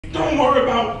Don't worry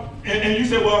about, and you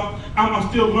say, well, I'm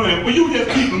still learning. Well, you just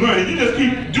keep learning. You just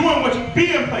keep doing what you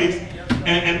be in place,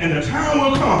 and the time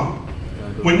will come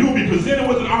when you'll be presented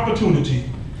with an opportunity,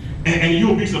 and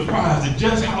you'll be surprised at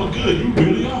just how good you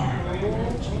really are.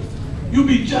 You'll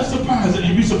be just surprised at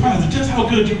just how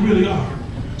good you really are.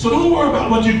 So don't worry about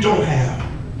what you don't have.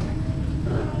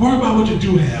 Worry about what you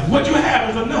do have. What you have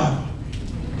is enough.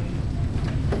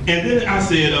 And then I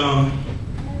said,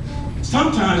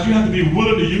 sometimes you have to be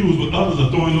willing to use what others are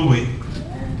throwing away.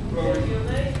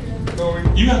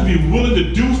 You have to be willing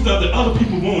to do stuff that other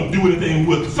people won't do anything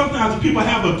with. Sometimes people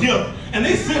have a gift and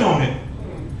they sit on it.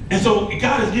 And so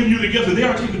God has given you the gift and they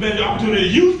are taking advantage of the opportunity.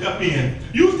 You step in.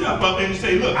 You step up and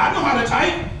say, look, I know how to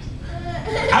type.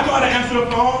 I know how to answer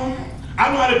the phone.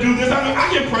 I know how to do this. I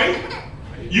can pray.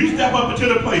 You step up to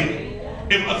the plate.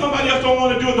 If somebody else don't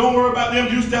want to do it, don't worry about them.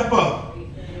 You step up.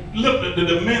 Look,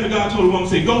 the man of God told the woman,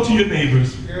 say, go to your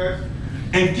neighbors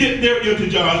and get their empty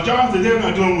jars that they're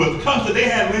not doing with, cups that they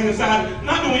had laying aside,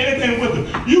 not doing anything with them.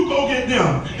 You go get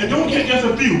them, and don't get just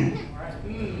a few.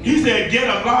 He said, get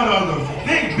a lot of them.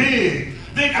 Think big.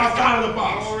 Think outside of the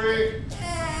box.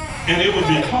 And it was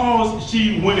because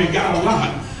she went and got a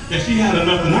lot that she had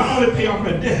enough to not only pay off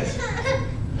her debts,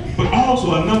 but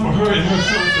also enough for her and her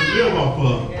sons to live off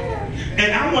of.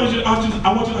 And I want you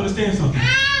to understand something.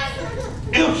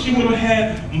 If she would have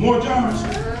had more jars,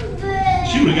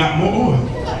 she would have got more oil.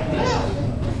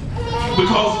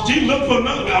 Because she looked for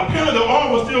another, apparently the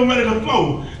oil was still ready to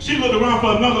flow. She looked around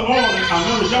for another oil,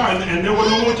 another jar, and there were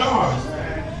no more jars.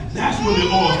 That's when the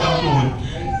oil stopped flowing.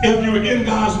 If you're in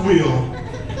God's will,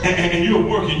 and you're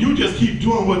working, you just keep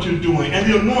doing what you're doing, and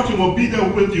the anointing will be there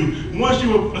with you. Once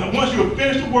you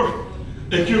finish the work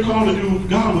that you're called to do,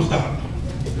 God will stop.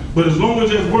 But as long as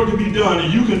there's work to be done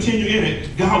and you continue in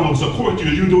it, God will support you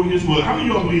as you're doing His will. How many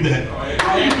of y'all believe that?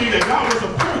 How do you believe that God will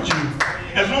support you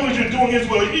as long as you're doing His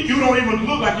will? You don't even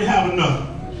look like you have enough.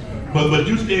 But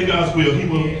you stay in God's will,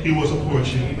 He will support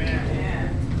you.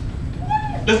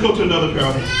 Let's go to another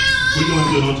parable. We're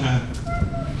doing good on time.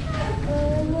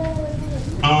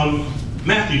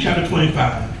 Matthew chapter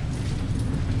 25,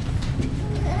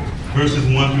 verses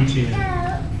 1 through 10.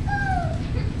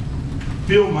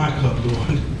 Fill my cup,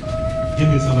 Lord. Give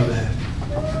me some of that.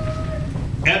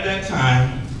 At that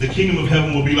time, the kingdom of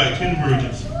heaven will be like 10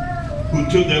 virgins who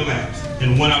took their lamps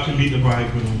and went out to meet the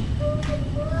bridegroom.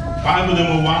 5 of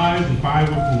them were wise and 5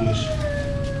 were foolish.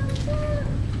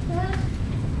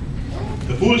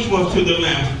 The foolish ones took their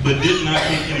lamps but did not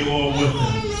take any oil with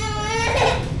them.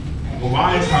 The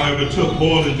wise, however, took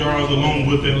oil in jars along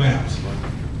with their lamps.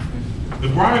 The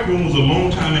bridegroom was a long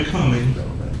time in coming,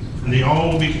 and they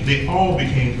all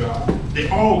became dry. They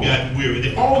all got weary.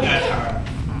 They all got tired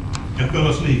and fell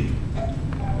asleep.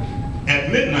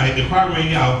 At midnight, the cry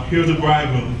rang out, here's the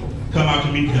bridegroom, come out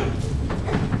to meet him.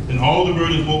 And all the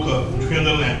virgins woke up and trimmed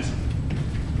their lamps.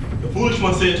 The foolish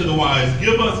one said to the wise,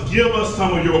 give us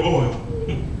some of your oil.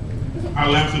 Our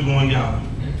lamps are going out.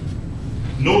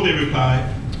 No, they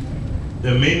replied,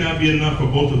 there may not be enough for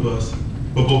both of us,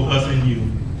 for both us and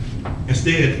you.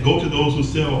 Instead, go to those who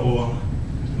sell oil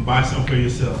and buy some for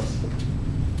yourselves.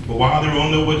 But while they were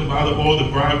on their way to buy the oil, the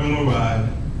bridegroom arrived.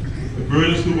 The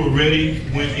virgins who were ready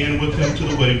went in with him to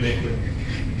the wedding banquet,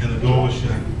 and the door was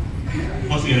shut.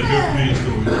 Once again, a very familiar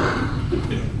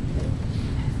story.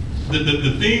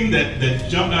 The thing that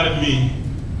jumped out at me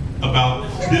about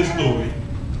this story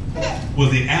was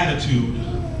the attitude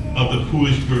of the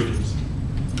foolish virgins.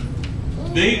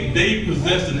 They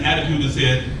possessed an attitude that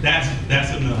said,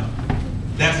 that's enough.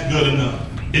 That's good enough.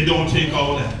 It don't take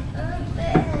all that.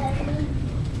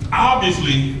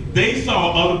 Obviously, they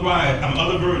saw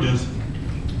other virgins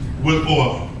with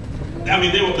oil. I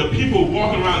mean, they were the people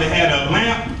walking around. They had a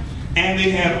lamp and they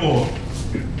had oil.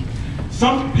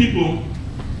 Some people,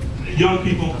 young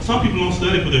people, some people don't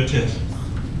study for their tests.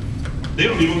 They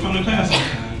don't even come to class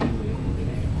sometimes.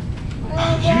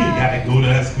 You ain't got to go to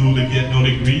that school to get no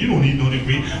degree. You don't need no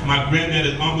degree. My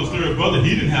granddad's uncle's third brother,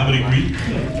 he didn't have a degree.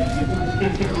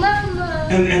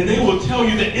 And they will tell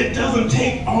you that it doesn't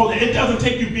take all that. It doesn't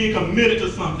take you being committed to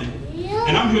something.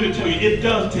 And I'm here to tell you, it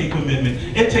does take commitment.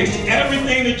 It takes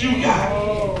everything that you got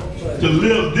to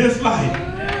live this life.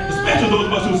 Especially those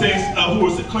of us who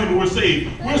are claiming we're saved.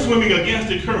 We're swimming against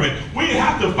the current. We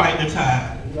have to fight the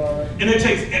tide. And it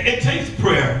takes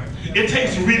prayer. It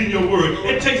takes reading your word.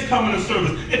 It takes coming to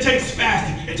service. It takes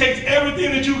fasting. It takes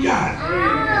everything that you got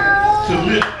to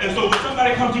live. And so when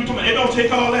somebody comes to you, it don't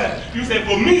take all that. You say,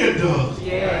 for me it does.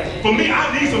 For me,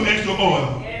 I need some extra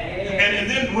oil. And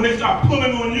then when they start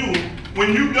pulling on you,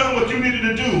 when you've done what you needed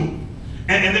to do,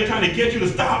 and they're trying to get you to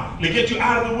stop, and to get you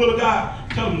out of the will of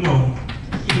God, tell them, no,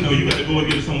 you know, you got to go and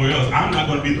get it somewhere else. I'm not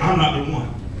the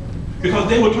one. Because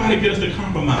they will try to get us to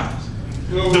compromise.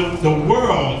 The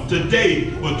world today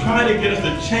will try to get us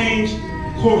to change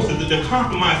courses, to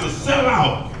compromise, to sell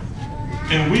out.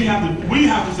 And we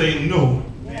have to say no.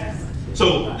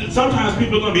 So sometimes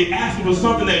people are going to be asking for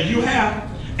something that you have,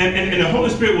 and the Holy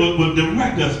Spirit will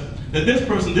direct us that this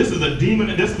person, this is a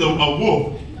demon, this is a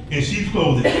wolf in sheep's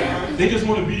clothing. They just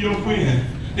want to be your friend.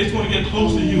 They just want to get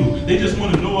close to you. They just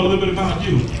want to know a little bit about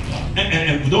you.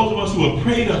 And those of us who are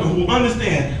prayed up and who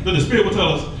understand that the Spirit will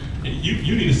tell us,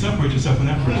 you need to separate yourself from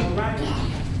that person.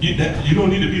 You don't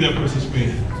need to be that person's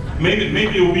friend.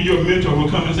 Maybe it will be your mentor who will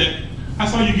come and say, I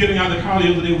saw you getting out of the car the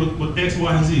other day with X,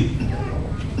 Y, and Z.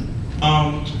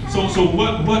 So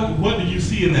what do you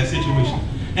see in that situation?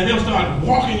 And they'll start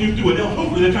walking you through it.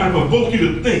 Hopefully they're trying to provoke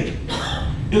you to think,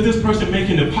 is this person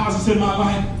making deposits in my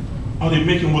life? Or are they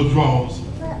making withdrawals?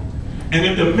 And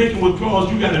if they're making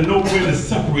withdrawals, you got to know where to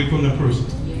separate from the person.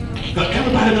 Because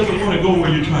everybody doesn't want to go where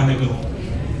you're trying to go.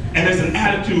 And there's an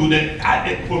attitude that,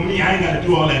 for me, I ain't got to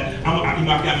do all that. I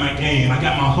got my game, I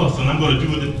got my hustle, and I'm going to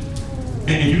do it.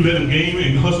 And you let them game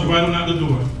and hustle right on out the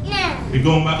door. They're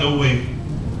going about their way.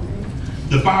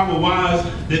 The 5 were wise,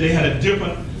 that they had a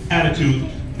different attitude.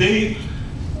 They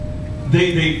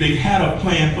had a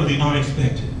plan for the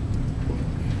unexpected.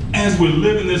 As we're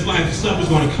living this life, stuff is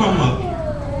going to come up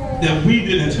that we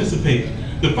didn't anticipate.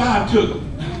 The 5 took,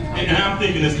 and I'm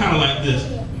thinking it's kind of like this.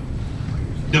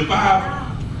 The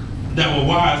 5 that were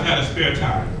wise had a spare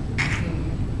tire.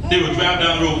 They would drive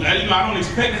down the road. I don't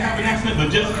expect to have an accident, but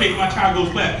just in case my tire goes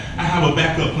flat, I have a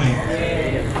backup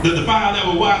plan. The 5 that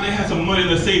were wise, they had some money in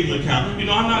their savings account. I'm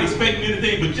not expecting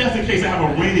anything, but just in case I have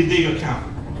a rainy day account.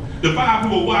 The 5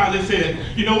 who were wise, they said,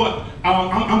 you know what,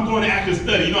 I'm going to actually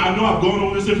study. I know I've gone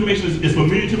over this information, it's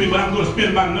familiar to me, but I'm going to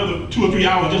spend about another 2 or 3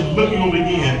 hours just looking over it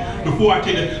again before I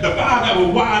take it. The 5 that were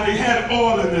wise, they had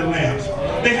oil in their lamps.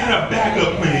 They had a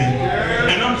backup plan.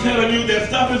 And I'm telling you that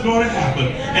stuff is going to happen.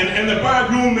 And the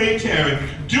bridegroom may tarry.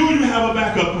 Do you have a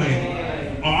backup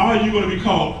plan? Or are you going to be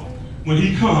caught when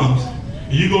he comes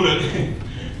and you go to,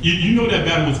 you know that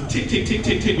battle was tick, tick, tick,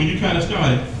 tick, tick when you try to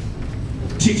start it.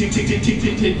 Tick, tick, tick, tick, tick,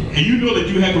 tick, tick. And you know that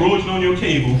you had corrosion on your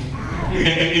cable.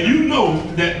 And you know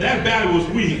that battery was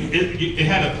weak. It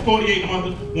had a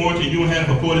 48-month warranty. You had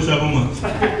it for 47 months.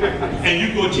 And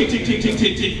you go tick, tick, tick, tick,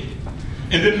 tick, tick.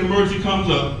 And then the emergency comes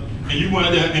up, and you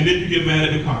want that, and then you get mad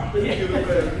at the car.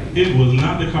 It was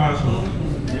not the car's fault.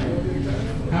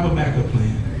 Have a backup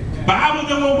plan. 5 of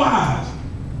them were wise.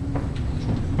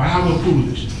 5 were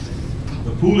foolish.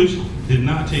 The foolish did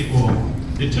not take oil.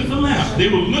 They took the lamp. They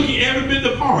were looking every bit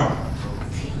the part,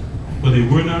 but they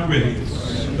were not ready.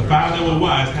 The 5 that were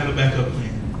wise had a backup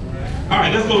plan. All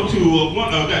right, let's go to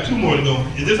got 2 more to go.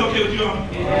 Is this okay with y'all?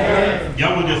 Yeah.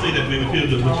 Y'all would just say that to make me feel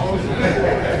good with you.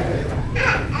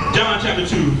 John chapter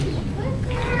 2,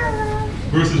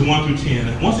 verses 1 through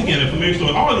 10. Once again, a familiar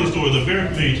story. All of these stories are very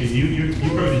familiar to you. You've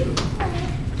heard these stories.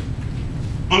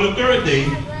 On the 3rd day,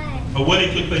 a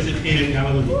wedding took place at Cana in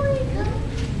Galilee.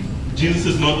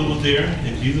 Jesus' mother was there,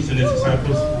 and Jesus and his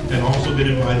disciples had also been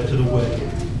invited to the wedding.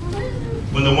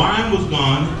 When the wine was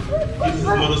gone, Jesus'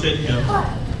 mother said to him,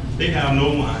 they have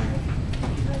no wine.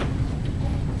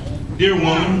 Dear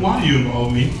woman, why do you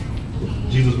involve me?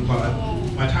 Jesus replied,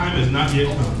 my time has not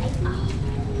yet come.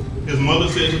 His mother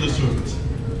said to the servants,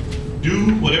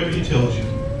 do whatever he tells you.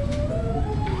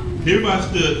 Nearby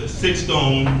stood 6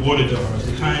 stone water jars,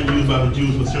 the kind used by the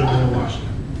Jews for ceremonial washing,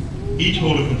 each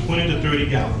holding from 20 to 30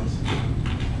 gallons.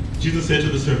 Jesus said to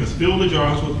the servants, fill the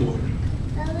jars with water.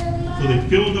 So they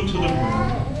filled them to the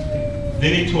brim.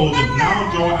 Then he told them, now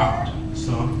draw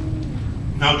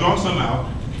some out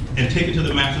and take it to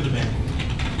the master of the banquet.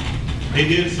 They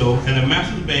did so, and the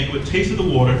master of the banquet tasted the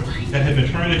water that had been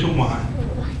turned into wine.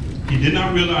 He did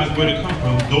not realize where it come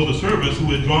from, though the servants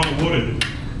who had drawn the water knew.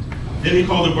 Then he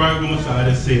called the bridegroom aside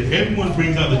and said, everyone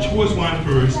brings out the choice wine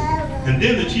first, and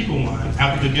then the cheaper wine,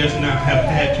 after the guests now have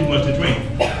had too much to drink.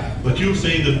 But you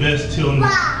say the best till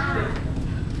now.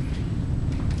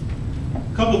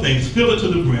 Couple things. Fill it to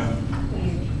the brim.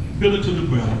 Fill it to the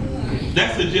brim.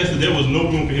 That suggests that there was no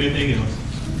room for anything else.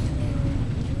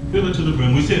 Fill it to the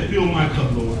brim. We said, fill my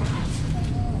cup, Lord.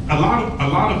 A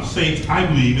lot of saints, I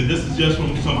believe, and this is just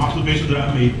from some observations that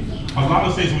I made, a lot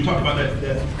of saints, we talk about that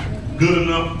good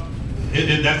enough,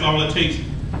 that's all it takes.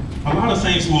 A lot of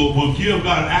saints will give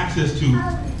God access to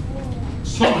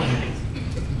some of it.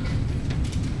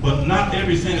 But not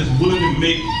every saint is willing to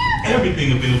make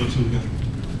everything available to him.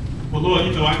 Well, Lord,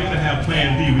 I got to have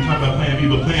plan B. We talk about plan B,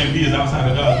 but plan B is outside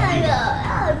of God's will.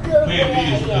 Plan B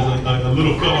is a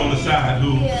little fellow on the side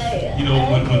who,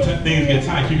 when things get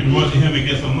tight, you can run to him and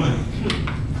get some money.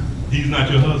 he's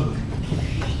not your husband.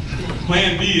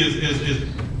 Plan B is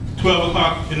 12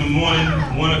 o'clock in the morning,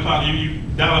 1 o'clock, you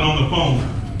dial it on the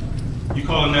phone. You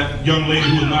calling that young lady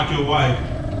who is not your wife.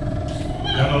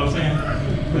 Y'all know what I'm saying?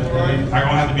 I don't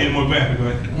have to be any more graphic,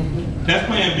 right? That's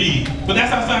plan B, but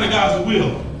that's outside of God's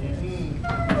will.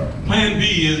 Plan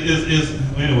B is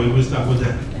anyway, we'll stop with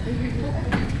that.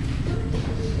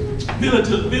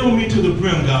 Fill me to the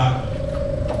brim, God.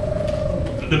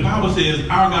 The Bible says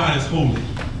our God is holy.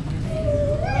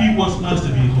 He wants us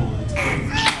to be holy.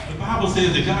 The Bible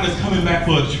says that God is coming back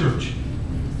for a church.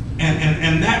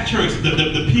 And that church,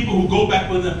 the people who go back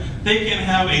with him, they can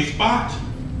have a spot.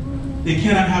 They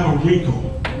cannot have a wrinkle.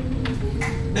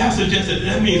 That suggests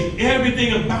that means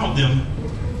everything about them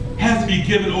has to be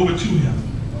given over to him.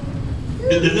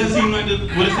 Does that seem like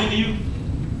what it's saying to you?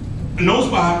 No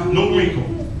spot, no wrinkle.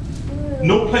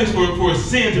 No place for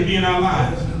sin to be in our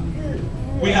lives.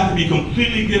 We have to be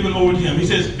completely given over to him. He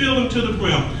says, fill them to the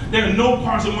brim. There are no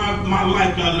parts of my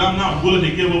life, God, that I'm not willing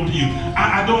to give over to you.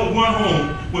 I don't run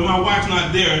home when my wife's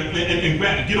not there and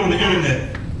get on the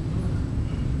internet.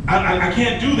 I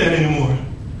can't do that anymore.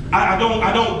 I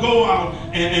don't go out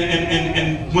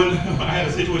and when I had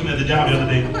a situation at the job the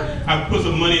other day, I put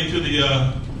some money into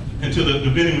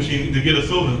the vending machine to get a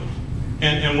soda.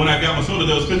 And when I got my soda,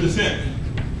 there was 50 cents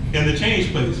in the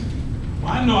change place.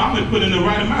 Well, I know I'm going to put in the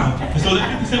right amount. And so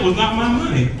that 50 cents was not my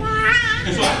money.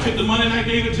 And so I took the money and I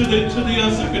gave it to the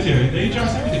secretary, the HR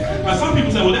secretary. Now some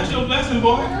people say, well, that's your blessing,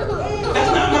 boy.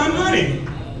 That's not my money.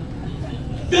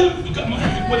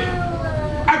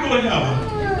 I go to heaven.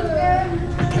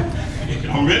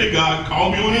 I'm ready, God. Call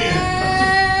me on in.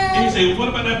 And you say, well, what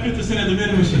about that 50 cents at the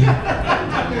vending machine?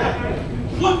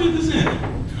 What 50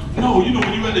 cents? No, you know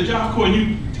when you were at the job corps and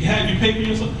you pay for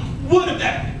yourself. What if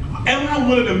that? Am I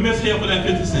willing to miss hell for that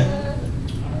 50 cents?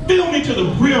 Fill me to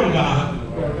the brim, God.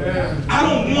 I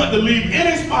don't want to leave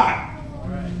any spot,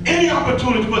 any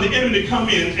opportunity for the enemy to come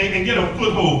in and get a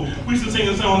foothold. We used to sing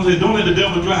a song that says, don't let the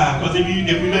devil drive, because if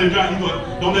we let him drive,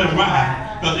 don't let him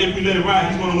ride. Because if we let him ride,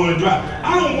 he's going to want to drive.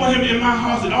 I don't want him in my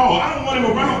house at all. I don't want him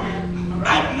around.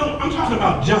 I'm talking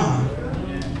about John.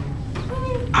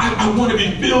 I want to be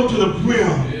filled to the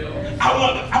brim. I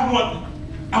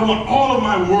want all of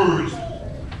my words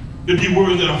to be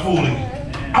words that are holy.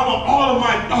 I want all of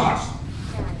my thoughts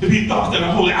to be thoughts that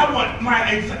are holy. I want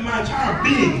my entire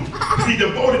being to be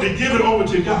devoted to give it over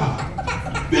to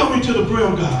God. Fill me to the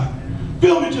brim, God.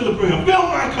 Fill me to the brim. Fill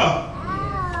my cup.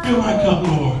 Fill my cup,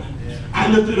 Lord. I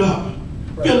lift it up.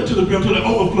 Fill it to the brim till it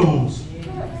overflows.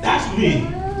 That's me.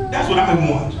 That's what I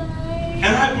want.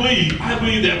 And I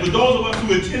believe that for those of us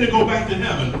who intend to go back to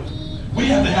heaven, we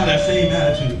have to have that same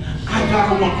attitude.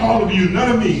 God, I want all of you,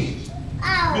 none of me.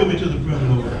 Fill me to the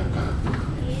brim, Lord.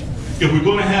 If we're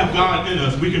going to have God in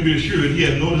us, we can be assured he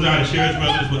has no desire to share his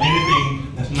presence with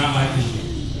anything that's not like him.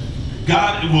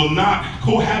 God will not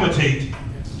cohabitate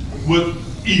with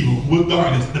evil, with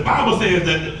darkness. The Bible says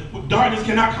that darkness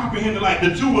cannot comprehend the light.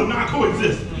 The two will not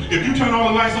coexist. If you turn all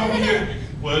the lights off in here,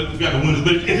 well, we got the windows,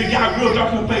 but if it got real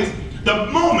dark in the place, the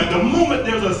moment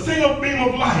there's a single beam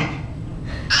of light,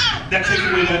 that takes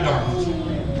away that darkness.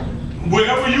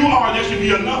 Wherever you are, there should be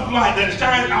enough light that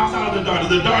shines outside of the darkness.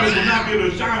 The darkness will not be able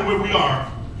to shine where we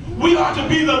are. We are to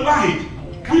be the light.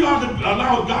 We are to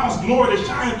allow God's glory to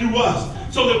shine through us.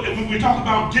 So that when we talk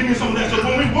about giving some of that, so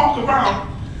when we walk around,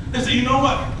 they say, you know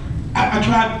what? I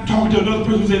tried talking to another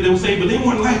person who said they were saved, but they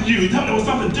weren't like you. There was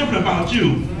something different about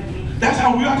you. That's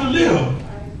how we are to live.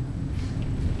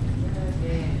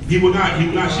 He will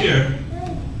not share.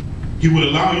 He will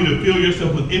allow you to fill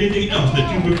yourself with anything else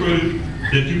that you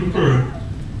prefer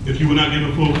if you will not give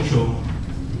him full control.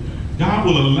 God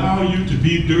will allow you to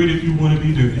be dirty if you want to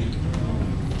be dirty.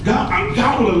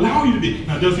 God will allow you to be.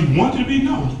 Now, does he want you to be?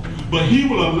 No. But he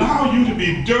will allow you to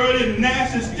be dirty,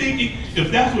 nasty, stinky,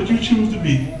 if that's what you choose to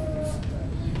be.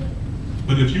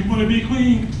 But if you want to be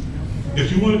clean,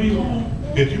 if you want to be whole,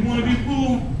 if you want to be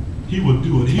full, he will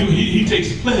do it. He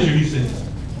takes pleasure, he says.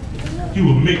 He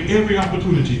will make every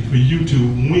opportunity for you to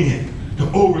win,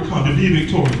 to overcome, to be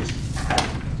victorious.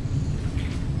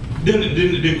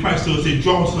 Then Christ still said,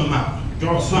 draw some out.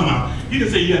 Draw some out. He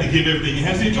didn't say you had to give everything you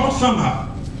had. He said, draw some out.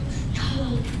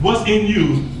 What's in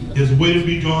you is waiting to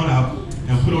be drawn out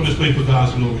and put on display for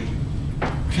God's glory.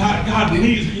 God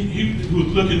needs, he was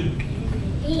looking,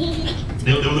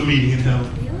 there was a meeting in heaven.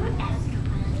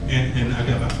 And I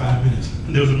got about 5 minutes.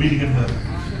 And there was a meeting in heaven.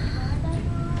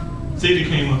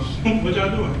 Satan came up. What y'all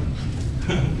doing?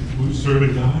 We're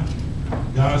serving God.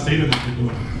 God, Satan, what you're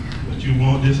doing. What you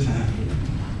want this time.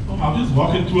 Oh, I'm just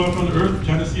walking throughout on the earth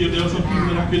trying to see if there were some people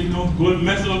that I could, go and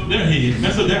mess up their head,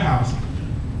 mess up their house.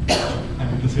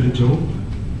 Have you considered Job?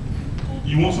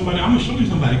 You want somebody? I'm gonna show you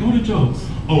somebody. Go to Job.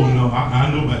 Oh no, I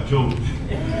know about Job.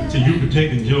 So you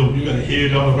protecting Job. You got a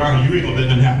head all around. You ain't gonna let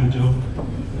nothing happen to Job.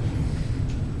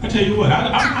 I tell you what,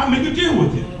 I make a deal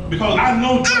with you because I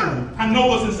know Job. I know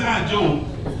what's inside Job.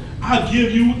 I'll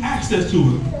give you access to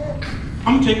it.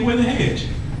 I'm gonna take away the hedge.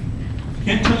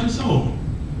 Can't touch his soul.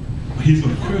 But he's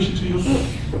gonna curse you to your soul.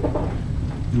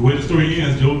 The way the story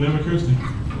ends, Job never cursed him.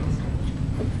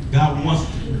 God wants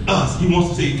us. He wants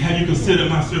to say, have you considered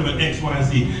my servant X, Y,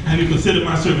 Z? Have you considered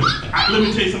my servant? Let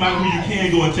me tell you somebody who you can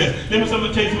go and test. Let me tell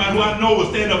you somebody who I know will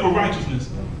stand up for righteousness.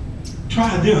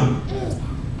 Try them.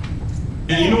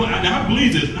 And you know what? I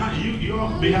believe this. Now, you all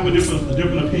may have a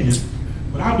different opinion.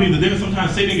 But I believe that there's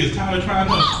sometimes Satan gets tired of trying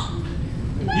us.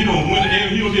 He don't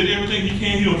did everything he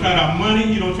can. He don't try our money.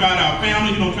 He don't try our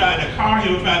family. He don't try the car. He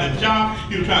don't try the job.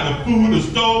 He don't try the food, the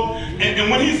stove.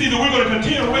 And when he sees that we're going to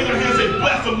continue to raise our hands and say,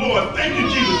 bless the Lord. Thank you,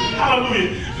 Jesus.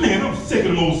 Hallelujah. Man, I'm sick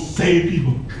of the most saved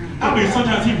people. I mean,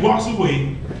 sometimes he walks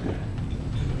away.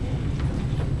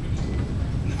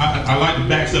 I like to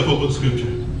back stuff up with scripture.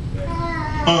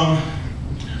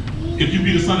 If you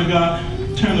be the Son of God,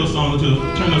 turn those songs into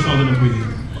the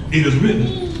bread. It is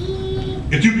written.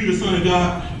 If you be the Son of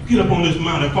God, get up on this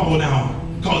mountain and fall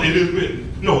down, because it is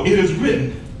written. No, it is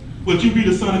written. But if you be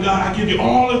the Son of God, I give you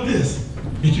all of this,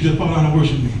 and you just fall down and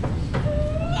worship me.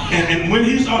 And when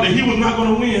he saw that he was not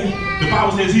going to win, the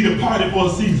Bible says he departed for a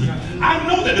season. I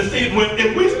know that if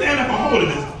we stand up for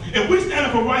holiness, if we stand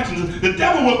up for righteousness, the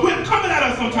devil will quit coming at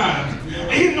us sometimes.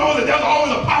 And he knows that there's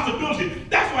always a possibility.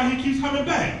 That's why he keeps coming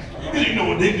back. They're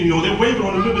wavering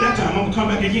on the river that time. I'm going to come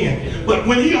back again. But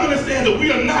when he understands that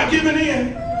we are not giving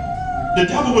in, the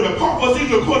devil will depart for a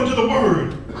season according to the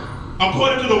word.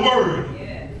 According to the word.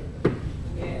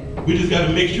 We just got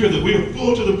to make sure that we're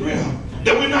full to the brim.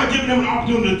 That we're not giving them an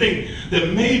opportunity to think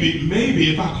that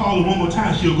maybe if I call her one more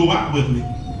time, she'll go out with me.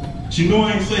 She know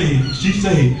I ain't saved. She's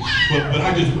saved. But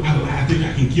I think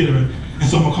I can get her. And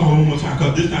so I'm going to call her one more time.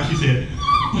 Because this time she said,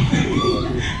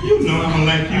 you know I don't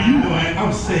like you. You know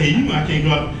I'm saved. You know I can't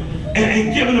go up.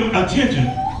 And giving them attention.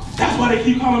 That's why they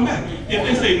keep calling back. If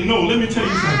they say, no, let me tell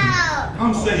you something.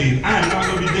 I'm saved. I am not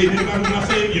going to be dating anybody who's not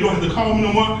saved. You don't have to call me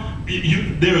no more.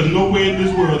 There is no way in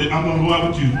this world that I'm going to go out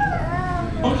with you.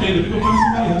 Okay, then we go find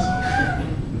somebody else.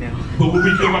 But when we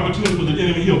give opportunity for the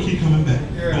enemy, he'll keep coming back.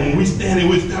 And when we stand there,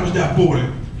 we establish that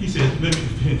border. He says, let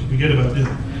me forget about this.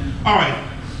 All right.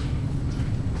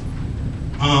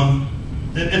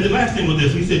 And the last thing was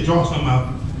this. He said, draw something out.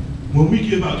 When we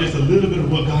give out just a little bit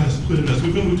of what God has put in us,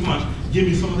 we've been too much. Give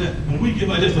me some of that. When we give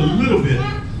out just a little bit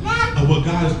of what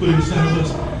God has put inside of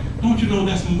us, don't you know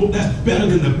that's better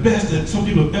than the best that some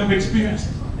people have ever experienced?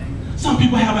 Some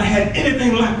people haven't had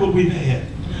anything like what we've had.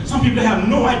 Some people have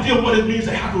no idea what it means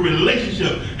to have a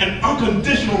relationship and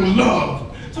unconditional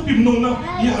love. Some people know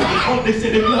nothing. Yeah, they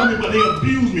say they love me, but they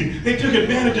abuse me. They took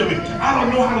advantage of me. I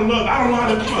don't know how to love. I don't know how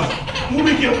to trust. When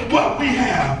we get what we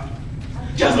have,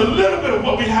 just a little bit of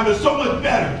what we have is so much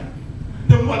better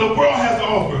than what the world has to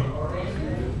offer.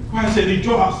 Christ said he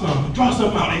draw some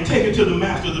out and take it to the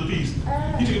master of the feast.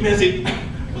 He took it and said,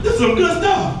 well, this is some good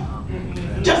stuff.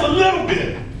 Just a little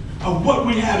bit of what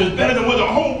we have is better than what the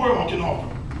whole world can offer.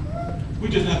 We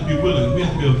just have to be willing. We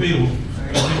have to be available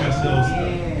to make ourselves,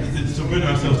 to surrender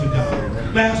ourselves to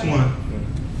God. Last one.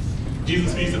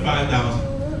 Jesus feeds the 5,000.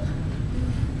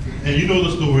 And you know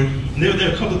the story. There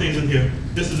are a couple of things in here.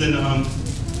 This is in the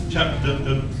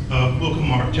book of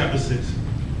Mark, chapter 6.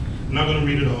 I'm not going to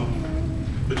read it all.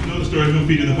 But you know the story of him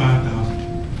feeding the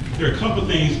 5,000. There are a couple of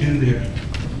things in there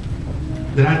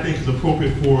that I think is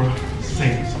appropriate for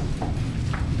saints.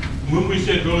 When we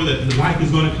said earlier that the life is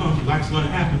going to come, life's going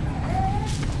to happen.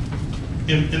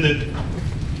 In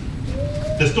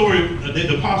the story,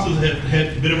 the apostles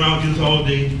had been around Jesus all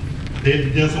day. They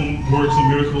had done some work, some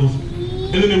miracles.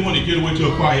 And then they wanted to get away to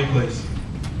a quiet place.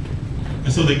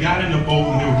 And so they got in a boat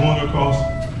and they were going across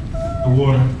the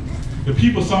water. The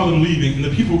people saw them leaving and the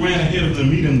people ran ahead of them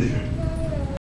to meet them there.